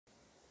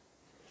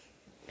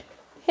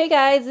Hey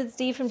guys, it's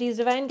Dee from Dee's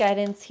Divine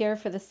Guidance here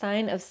for the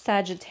sign of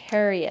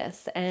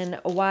Sagittarius and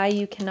why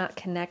you cannot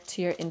connect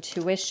to your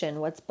intuition,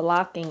 what's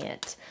blocking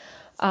it.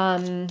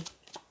 I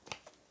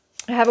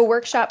have a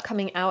workshop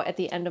coming out at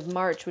the end of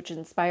March, which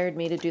inspired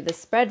me to do this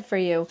spread for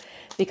you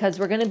because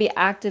we're going to be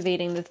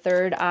activating the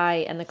third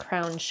eye and the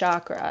crown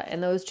chakra.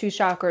 And those two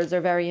chakras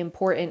are very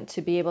important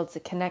to be able to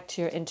connect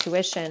to your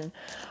intuition.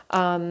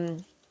 So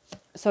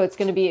it's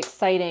going to be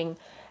exciting.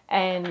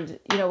 And,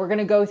 you know, we're going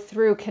to go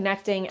through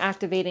connecting,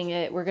 activating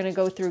it. We're going to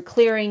go through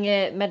clearing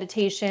it,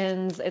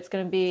 meditations. It's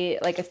going to be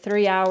like a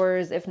 3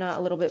 hours, if not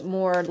a little bit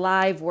more,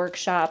 live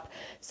workshop.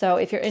 So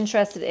if you're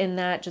interested in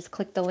that, just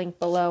click the link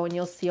below and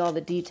you'll see all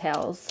the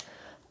details.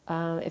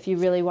 If you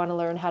really want to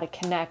learn how to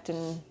connect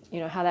and, you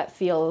know, how that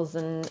feels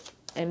and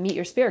meet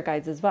your spirit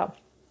guides as well.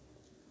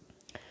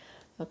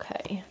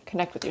 Okay,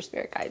 connect with your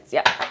spirit guides.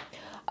 Yeah.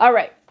 All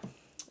right.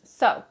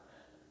 So,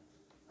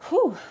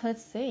 whew,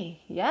 let's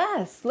see.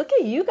 Yes, look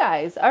at you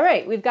guys. All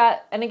right, we've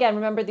got, and again,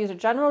 remember, these are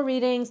general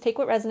readings. Take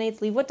what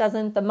resonates, leave what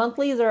doesn't. The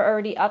monthlies are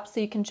already up, so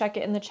you can check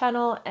it in the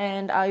channel,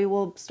 and I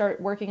will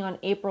start working on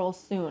April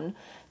soon.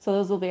 So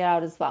those will be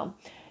out as well.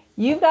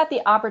 You've got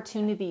the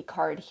opportunity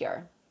card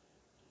here.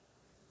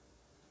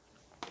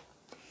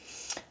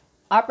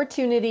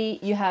 Opportunity,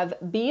 you have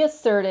be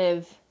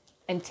assertive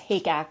and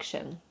take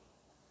action.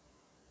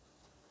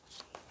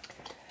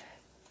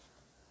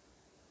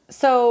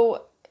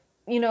 So,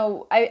 you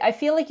know, I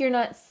feel like you're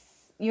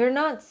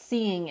not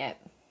seeing it.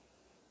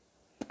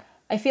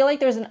 I feel like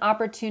there's an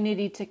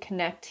opportunity to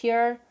connect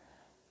here,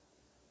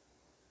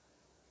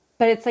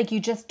 but it's like you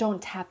just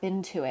don't tap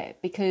into it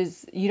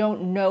because you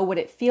don't know what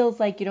it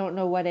feels like. You don't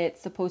know what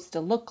it's supposed to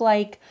look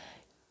like.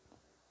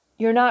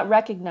 You're not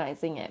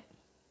recognizing it.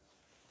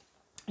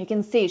 You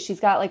can see she's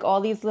got like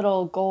all these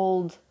little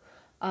gold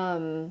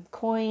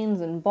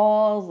coins and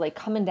balls like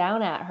coming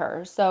down at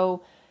her.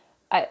 So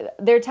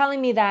they're telling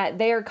me that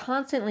they are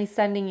constantly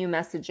sending you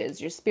messages.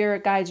 Your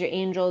spirit guides, your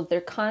angels, they're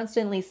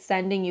constantly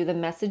sending you the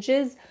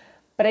messages.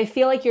 But I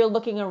feel like you're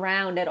looking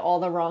around at all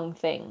the wrong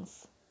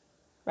things,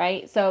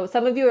 right? So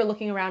some of you are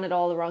looking around at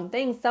all the wrong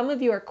things. Some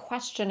of you are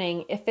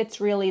questioning if it's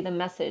really the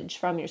message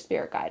from your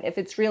spirit guide, if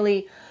it's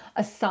really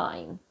a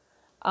sign.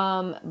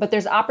 But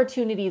there's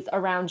opportunities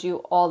around you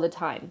all the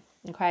time,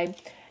 okay?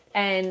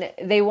 And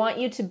they want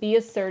you to be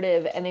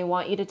assertive and they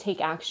want you to take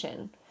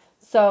action.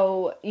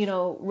 So, you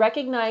know,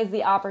 recognize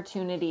the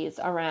opportunities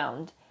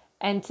around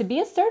and to be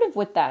assertive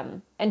with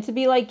them and to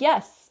be like,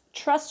 yes,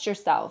 trust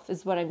yourself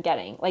is what I'm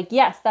getting. Like,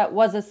 yes, that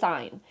was a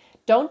sign.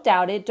 Don't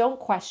doubt it.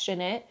 Don't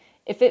question it.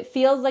 If it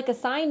feels like a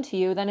sign to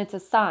you, then it's a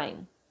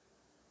sign.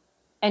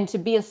 And to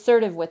be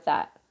assertive with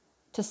that,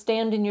 to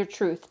stand in your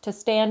truth, to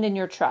stand in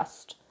your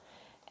trust,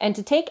 and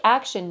to take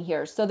action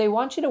here. So they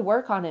want you to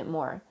work on it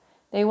more.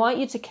 They want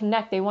you to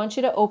connect. They want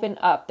you to open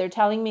up. They're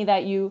telling me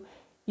that you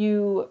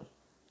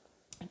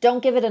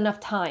don't give it enough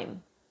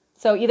time.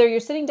 So either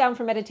you're sitting down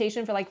for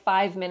meditation for like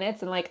 5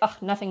 minutes and like, oh,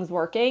 nothing's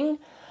working.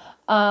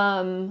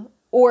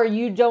 Or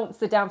you don't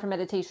sit down for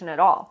meditation at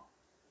all.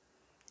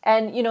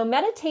 And, you know,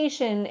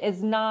 meditation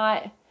is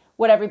not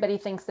what everybody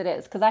thinks it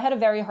is. Because I had a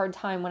very hard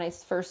time when I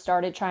first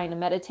started trying to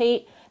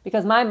meditate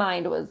because my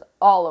mind was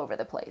all over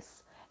the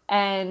place.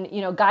 And,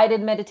 you know, guided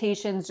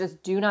meditations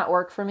just do not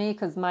work for me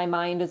because my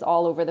mind is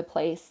all over the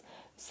place.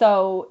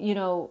 So, you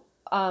know,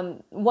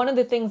 one of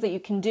the things that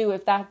you can do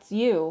if that's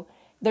you,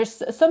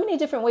 there's so many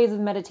different ways of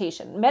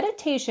meditation.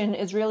 Meditation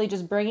is really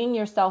just bringing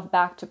yourself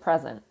back to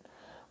present,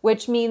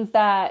 which means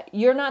that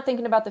you're not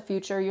thinking about the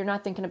future. You're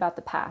not thinking about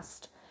the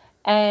past.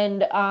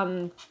 And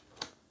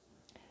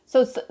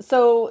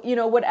so you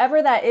know,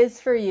 whatever that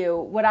is for you,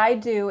 what I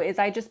do is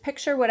I just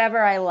picture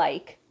whatever I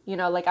like. You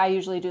know, like I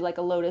usually do like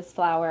a lotus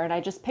flower, and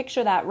I just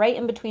picture that right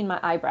in between my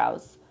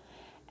eyebrows.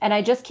 And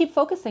I just keep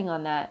focusing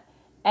on that.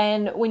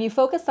 And when you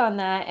focus on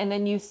that and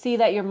then you see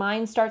that your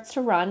mind starts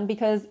to run,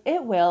 because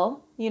it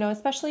will, you know,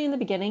 especially in the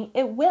beginning,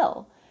 it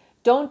will.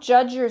 Don't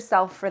judge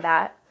yourself for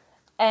that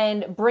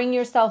and bring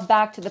yourself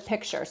back to the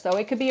picture. So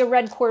it could be a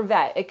red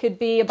Corvette. It could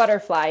be a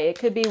butterfly. It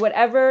could be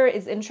whatever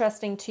is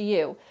interesting to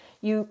you.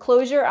 You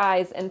close your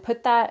eyes and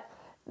put that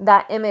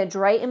image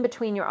right in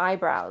between your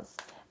eyebrows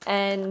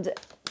and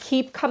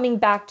keep coming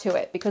back to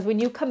it, because when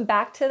you come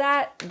back to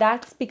that,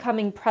 that's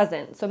becoming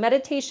present. So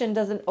meditation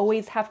doesn't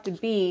always have to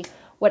be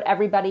what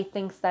everybody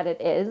thinks that it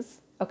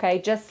is, okay?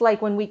 Just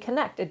like when we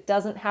connect, it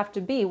doesn't have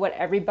to be what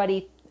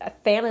everybody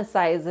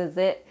fantasizes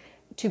it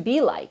to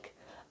be like.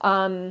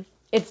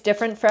 It's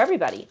different for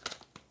everybody.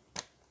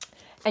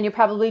 And you're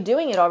probably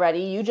doing it already,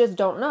 you just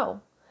don't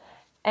know.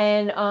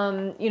 And,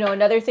 you know,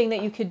 another thing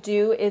that you could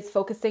do is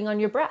focusing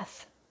on your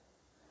breath.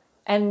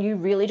 And you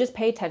really just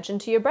pay attention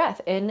to your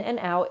breath, in and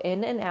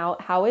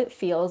out, how it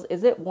feels.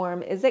 Is it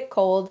warm? Is it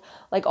cold?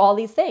 Like all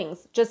these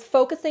things. Just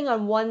focusing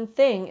on one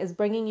thing is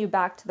bringing you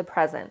back to the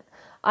present.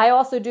 I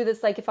also do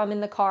this, like if I'm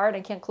in the car and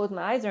I can't close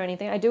my eyes or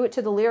anything, I do it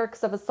to the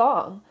lyrics of a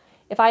song.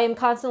 If I am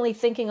constantly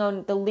thinking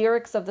on the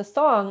lyrics of the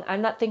song,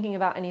 I'm not thinking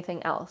about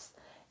anything else.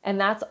 And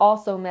that's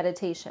also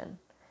meditation,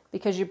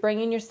 because you're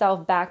bringing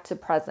yourself back to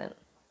present.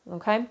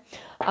 Okay?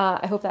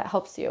 I hope that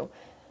helps you.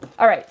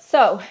 All right,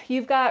 so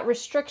you've got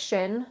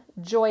restriction,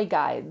 joy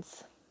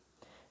guides.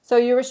 So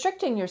you're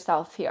restricting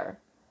yourself here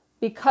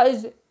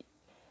because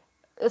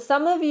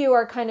some of you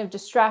are kind of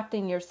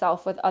distracting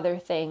yourself with other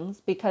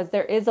things because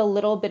there is a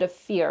little bit of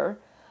fear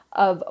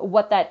of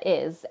what that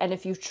is. And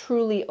if you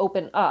truly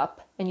open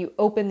up and you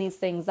open these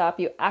things up,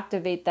 you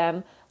activate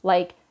them,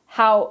 like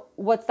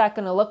what's that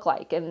going to look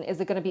like? And is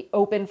it going to be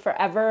open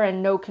forever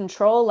and no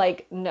control?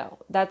 Like, no,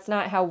 that's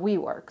not how we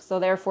work. So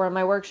therefore in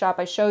my workshop,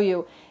 I show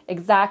you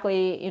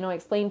exactly,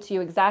 explain to you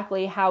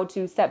exactly how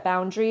to set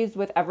boundaries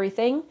with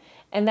everything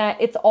and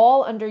that it's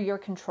all under your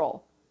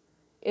control.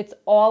 It's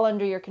all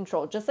under your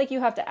control. Just like you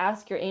have to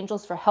ask your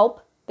angels for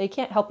help. They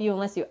can't help you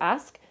unless you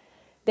ask.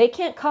 They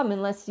can't come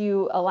unless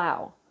you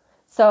allow.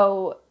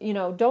 So,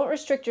 don't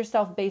restrict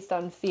yourself based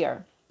on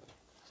fear.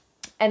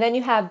 And then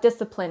you have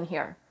discipline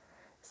here.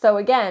 So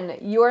again,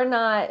 you're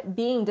not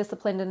being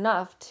disciplined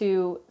enough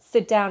to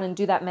sit down and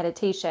do that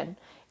meditation.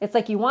 It's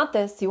like you want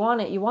this, you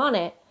want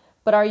it,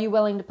 but are you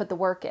willing to put the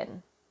work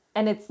in?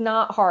 And it's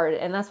not hard.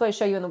 And that's what I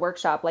show you in the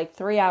workshop, like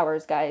 3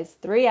 hours, guys,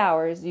 3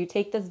 hours. You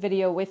take this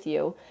video with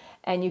you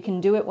and you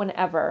can do it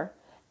whenever.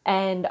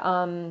 And,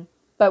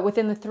 but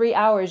within the 3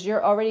 hours,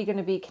 you're already going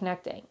to be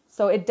connecting.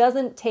 So it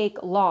doesn't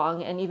take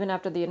long. And even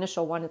after the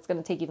initial one, it's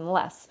going to take even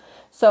less.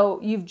 So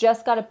you've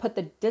just got to put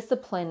the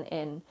discipline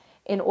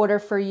in order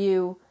for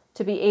you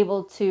to be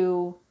able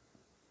to,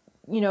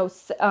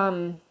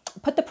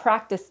 put the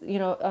practice,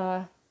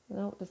 no,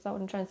 that's not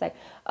what I'm trying to say.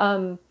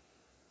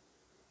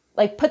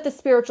 Like put the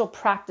spiritual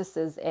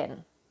practices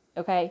in.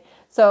 Okay.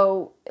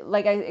 So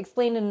like I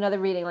explained in another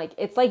reading, like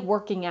it's like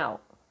working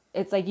out.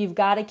 It's like you've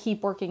got to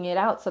keep working it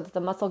out so that the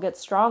muscle gets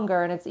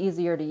stronger and it's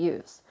easier to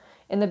use.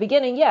 In the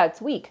beginning, yeah,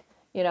 it's weak.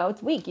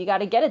 It's weak. You got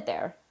to get it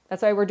there.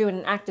 That's why we're doing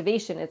an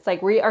activation. It's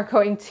like we are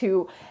going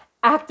to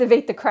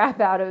activate the crap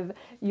out of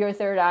your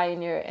third eye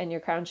and your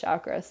crown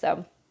chakra.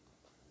 So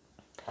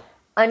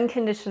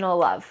unconditional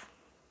love.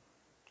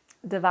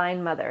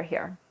 Divine Mother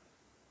here.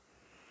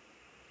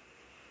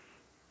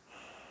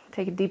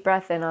 Take a deep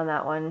breath in on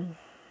that one.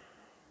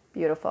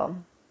 Beautiful.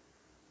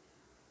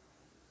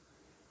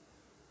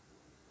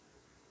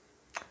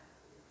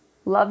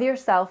 Love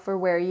yourself for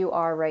where you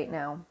are right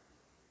now.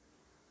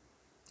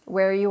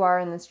 Where you are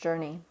in this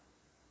journey.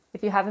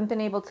 If you haven't been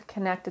able to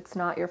connect, it's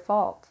not your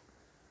fault.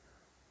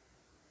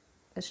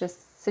 It's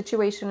just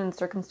situation and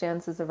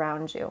circumstances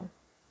around you.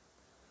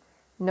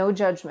 No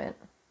judgment.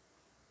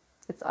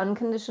 It's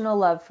unconditional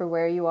love for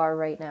where you are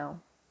right now.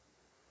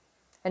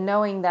 And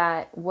knowing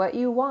that what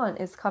you want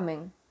is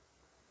coming.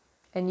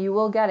 And you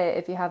will get it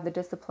if you have the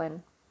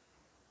discipline.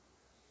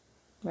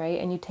 Right?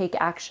 And you take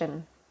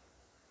action.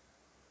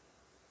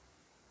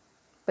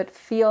 But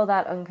feel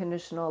that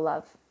unconditional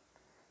love.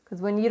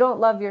 Because when you don't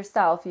love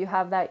yourself, you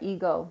have that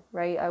ego,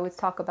 right? I always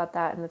talk about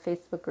that in the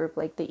Facebook group,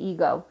 like the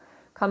ego.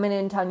 Coming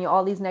in, telling you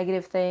all these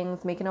negative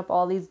things, making up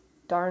all these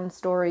darn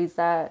stories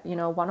that,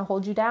 want to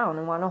hold you down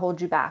and want to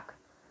hold you back.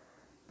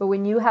 But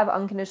when you have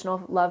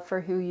unconditional love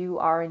for who you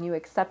are and you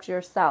accept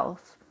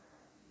yourself,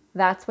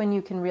 that's when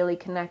you can really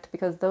connect,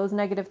 because those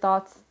negative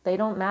thoughts, they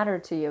don't matter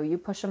to you. You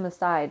push them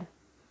aside.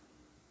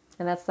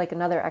 And that's like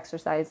another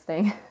exercise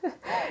thing.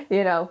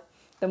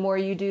 The more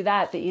you do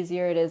that, the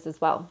easier it is as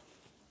well.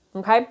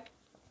 Okay?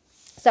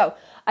 So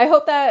I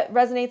hope that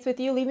resonates with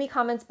you. Leave me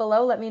comments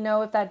below. Let me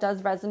know if that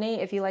does resonate,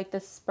 if you like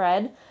this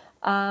spread.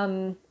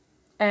 And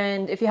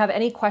if you have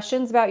any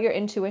questions about your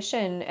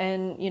intuition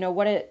and,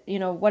 what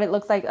it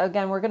looks like.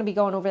 Again, we're going to be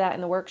going over that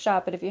in the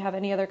workshop. But if you have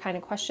any other kind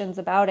of questions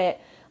about it,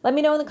 let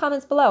me know in the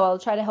comments below. I'll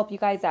try to help you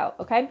guys out.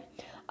 Okay.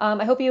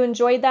 I hope you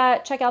enjoyed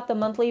that. Check out the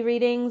monthly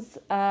readings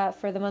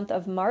for the month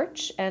of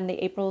March, and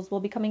the Aprils will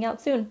be coming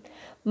out soon.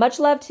 Much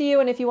love to you.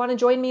 And if you want to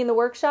join me in the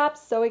workshop,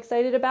 so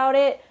excited about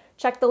it.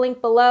 Check the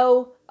link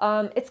below.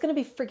 It's going to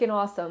be freaking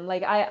awesome.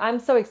 Like I'm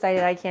so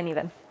excited. I can't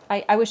even.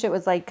 I wish it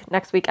was like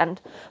next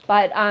weekend.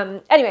 But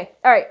anyway,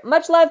 all right.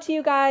 Much love to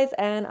you guys,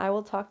 and I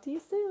will talk to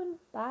you soon.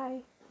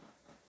 Bye.